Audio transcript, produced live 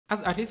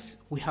As artists,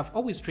 we have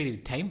always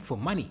traded time for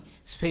money,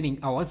 spending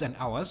hours and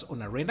hours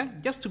on a render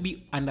just to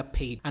be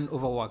underpaid and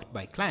overworked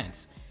by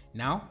clients.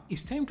 Now,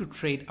 it's time to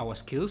trade our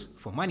skills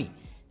for money.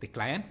 The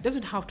client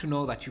doesn't have to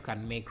know that you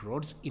can make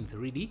roads in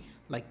 3D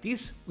like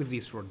this with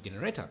this road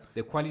generator.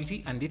 The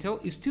quality and detail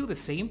is still the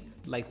same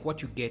like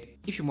what you get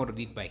if you modeled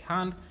it by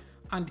hand,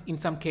 and in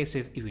some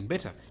cases even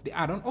better. The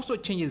add-on also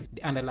changes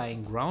the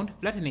underlying ground,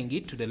 flattening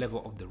it to the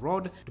level of the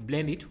road to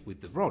blend it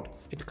with the road.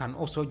 It can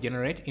also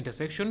generate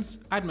intersections,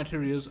 add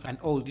materials and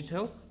all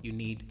detail you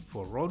need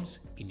for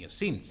roads in your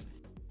scenes.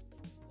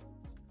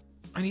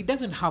 And it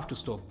doesn't have to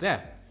stop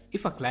there.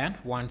 If a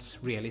client wants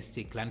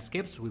realistic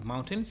landscapes with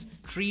mountains,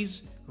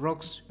 trees,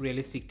 rocks,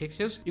 realistic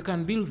textures, you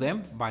can build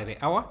them by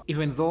the hour,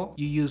 even though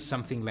you use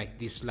something like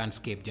this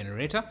landscape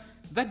generator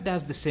that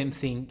does the same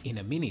thing in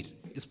a minute.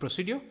 Its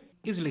procedure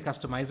easily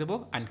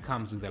customizable and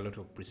comes with a lot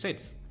of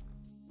presets.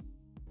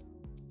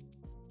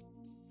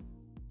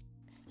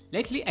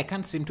 Lately, I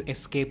can't seem to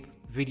escape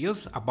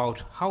videos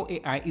about how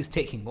AI is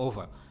taking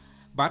over,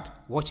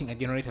 but watching a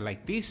generator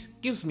like this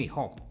gives me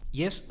hope.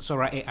 Yes,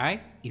 Sora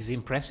AI is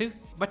impressive,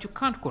 but you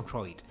can't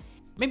control it.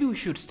 Maybe we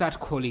should start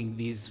calling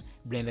these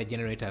Blender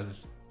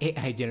generators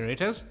AI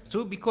generators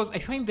too, because I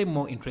find them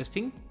more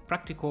interesting,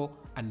 practical,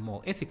 and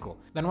more ethical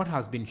than what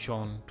has been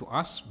shown to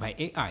us by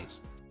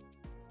AIs.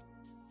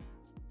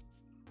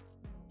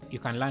 You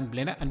can learn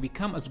Blender and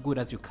become as good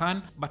as you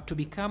can, but to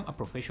become a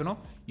professional,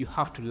 you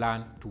have to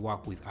learn to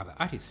work with other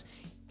artists.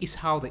 It's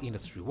how the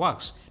industry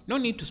works. No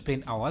need to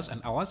spend hours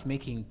and hours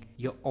making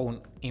your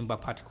own amber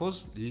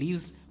particles,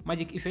 leaves,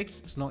 magic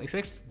effects, snow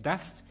effects,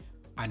 dust,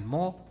 and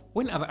more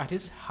when other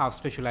artists have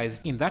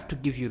specialized in that to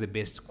give you the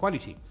best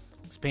quality.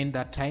 Spend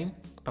that time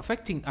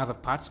perfecting other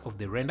parts of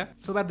the render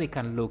so that they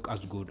can look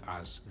as good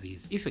as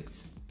these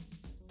effects.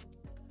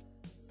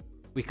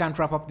 We can't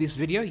wrap up this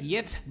video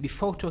yet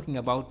before talking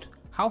about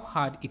how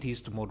hard it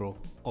is to model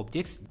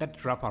objects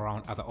that wrap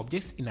around other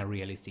objects in a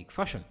realistic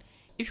fashion.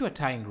 If you are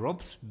tying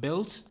ropes,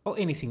 belts, or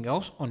anything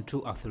else onto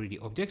a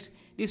 3D object,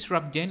 this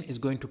wrap gen is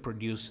going to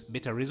produce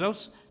better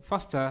results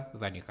faster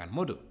than you can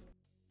model.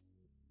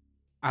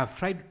 I've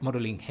tried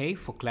modeling hay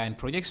for client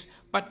projects,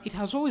 but it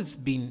has always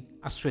been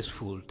a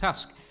stressful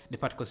task. The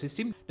particle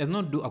system does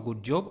not do a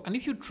good job, and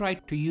if you try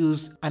to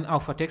use an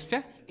alpha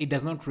texture, it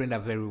does not render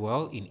very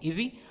well in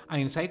Eevee and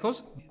in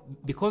Cycles.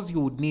 Because you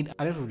would need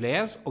a lot of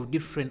layers of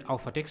different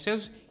alpha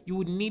textures, you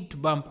would need to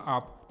bump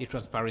up the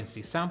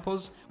transparency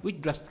samples, which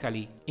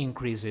drastically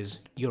increases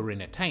your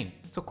render time.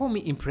 So call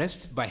me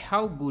impressed by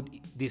how good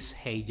this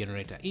hay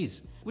generator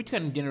is, which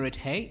can generate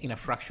hay in a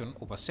fraction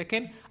of a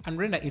second and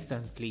render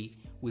instantly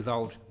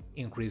without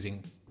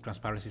increasing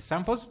transparency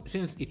samples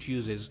since it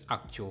uses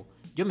actual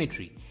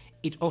geometry.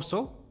 It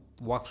also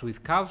works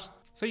with curves,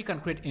 so you can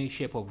create any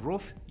shape of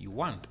roof you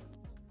want.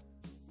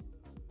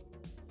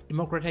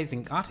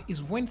 Democratizing art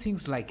is when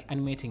things like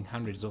animating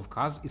hundreds of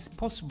cars is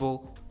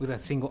possible with a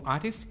single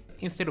artist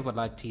instead of a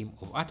large team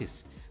of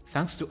artists,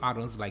 thanks to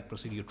add-ons like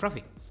Procedural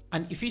Traffic.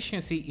 And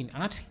efficiency in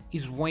art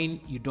is when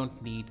you don't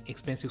need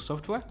expensive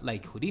software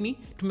like Houdini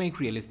to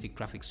make realistic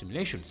traffic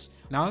simulations.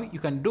 Now you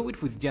can do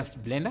it with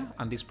just Blender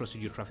and this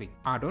Procedural Traffic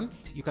add-on.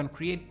 You can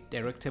create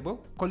directable,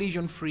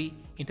 collision-free,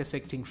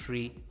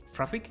 intersecting-free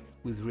traffic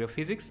with real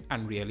physics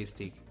and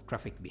realistic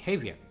traffic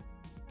behavior.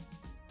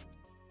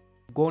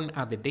 Gone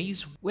are the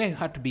days where you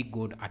had to be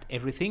good at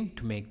everything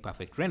to make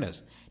perfect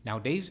renders.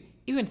 Nowadays,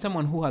 even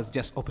someone who has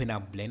just opened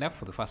up Blender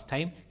for the first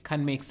time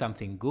can make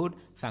something good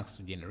thanks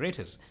to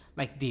generators,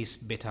 like this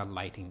better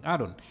lighting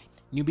add-on.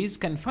 Newbies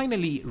can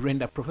finally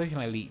render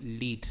professionally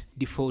lit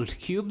default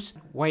cubes,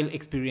 while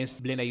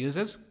experienced Blender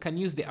users can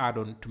use the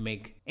add-on to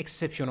make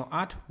exceptional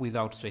art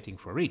without sweating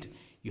for it.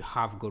 You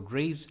have God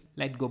rays,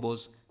 light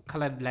gobos,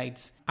 colored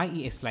lights,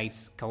 IES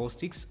lights,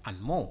 caustics,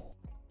 and more.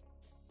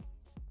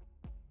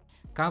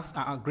 Curves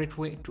are a great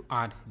way to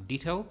add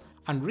detail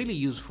and really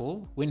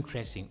useful when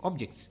tracing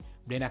objects.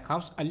 Blender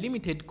curves are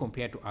limited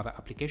compared to other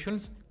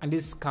applications, and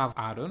this curve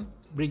add-on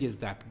bridges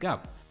that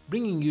gap,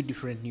 bringing you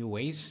different new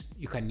ways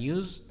you can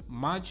use,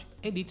 merge,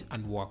 edit,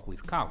 and work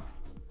with curves.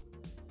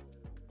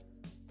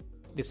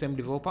 The same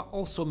developer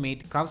also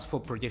made curves for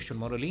projection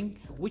modeling,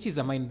 which is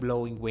a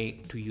mind-blowing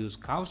way to use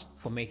curves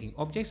for making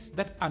objects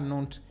that are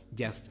not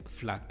just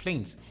flat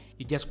planes.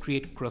 You just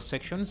create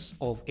cross-sections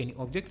of any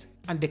object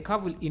and the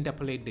curve will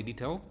interpolate the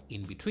detail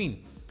in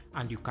between.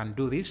 And you can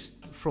do this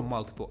from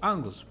multiple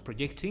angles,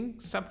 projecting,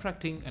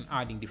 subtracting, and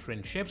adding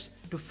different shapes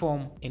to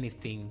form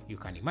anything you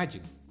can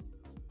imagine.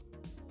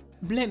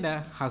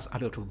 Blender has a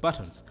lot of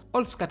buttons,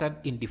 all scattered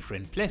in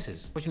different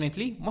places.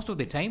 Fortunately, most of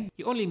the time,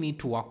 you only need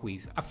to work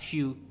with a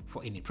few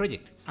for any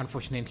project.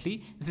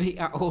 Unfortunately, they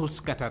are all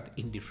scattered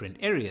in different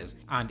areas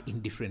and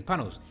in different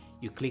panels.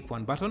 You click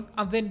one button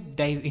and then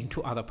dive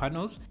into other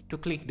panels to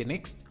click the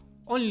next,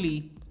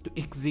 only to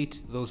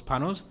exit those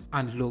panels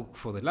and look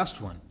for the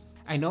last one.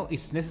 I know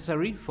it's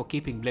necessary for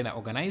keeping Blender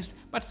organized,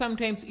 but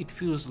sometimes it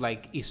feels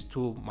like it's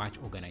too much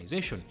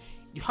organization.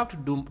 You have to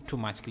do too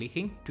much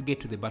clicking to get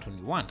to the button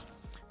you want.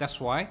 That's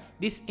why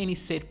this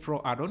AnySet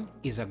Pro add-on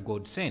is a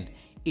godsend.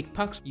 It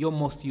packs your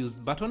most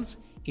used buttons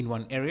in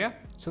one area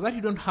so that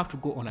you don't have to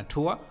go on a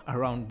tour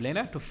around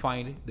Blender to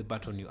find the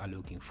button you are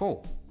looking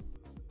for.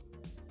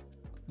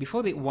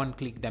 Before the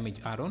one-click damage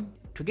add-on,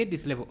 to get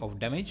this level of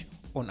damage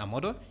on a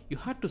model, you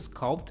had to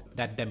sculpt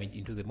that damage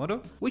into the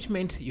model, which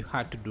meant you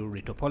had to do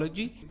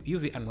retopology,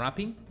 UV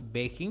unwrapping,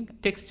 baking,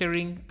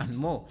 texturing, and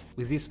more.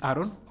 With this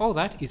add-on, all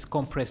that is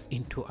compressed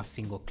into a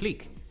single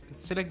click.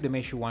 Select the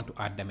mesh you want to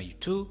add damage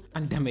to,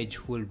 and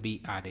damage will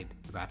be added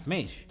to that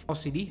mesh.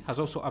 OCD has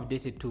also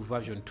updated to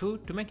version 2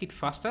 to make it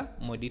faster,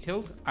 more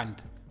detailed,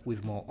 and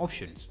with more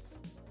options.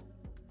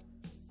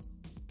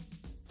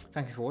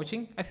 Thank you for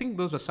watching. I think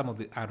those are some of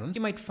the add-ons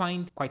you might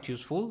find quite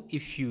useful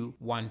if you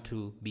want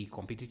to be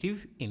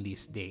competitive in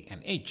this day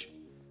and age.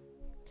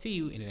 See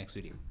you in the next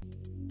video.